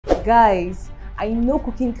Guys, I know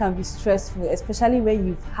cooking can be stressful, especially when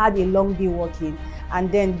you've had a long day working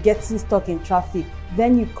and then getting stuck in traffic.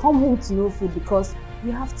 Then you come home to no food because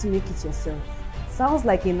you have to make it yourself. Sounds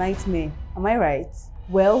like a nightmare, am I right?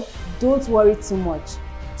 Well, don't worry too much.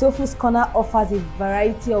 Tofu's Corner offers a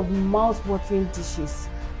variety of mouth-watering dishes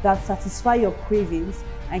that satisfy your cravings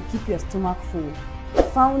and keep your stomach full.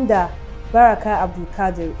 Founder Baraka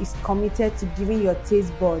AbdulQadir is committed to giving your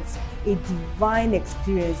taste buds a divine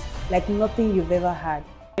experience like nothing you've ever had.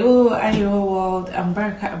 Hello, Ayo world. I'm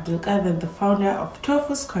Baraka AbdulQadir, the founder of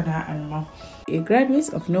Tofu's Corner and more. A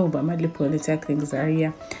graduate of Noba Madli Polytechnic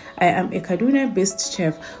Zaria, I am a Kaduna-based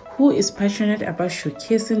chef who is passionate about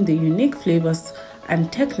showcasing the unique flavors and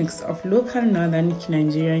techniques of local northern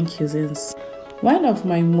Nigerian cuisines. One of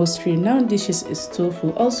my most renowned dishes is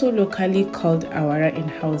tofu, also locally called awara in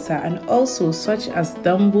Hausa, and also such as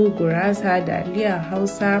dambu, gurasa, dalia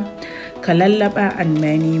Hausa, kalallaba, and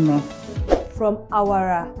many more. From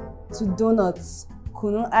awara to donuts,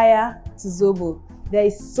 kunu aya to zobo, there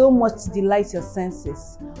is so much to delight your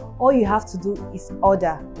senses. All you have to do is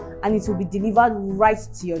order, and it will be delivered right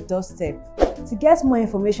to your doorstep. To get more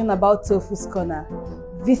information about Tofu's Corner,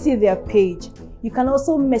 visit their page. You can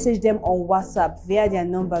also message them on WhatsApp via their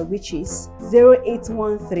number, which is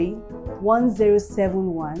 0813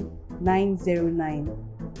 1071 909.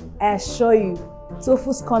 I assure you,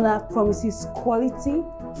 Tofu's Corner promises quality,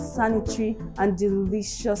 sanitary, and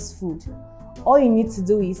delicious food. All you need to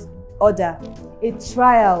do is order. A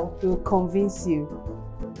trial will convince you.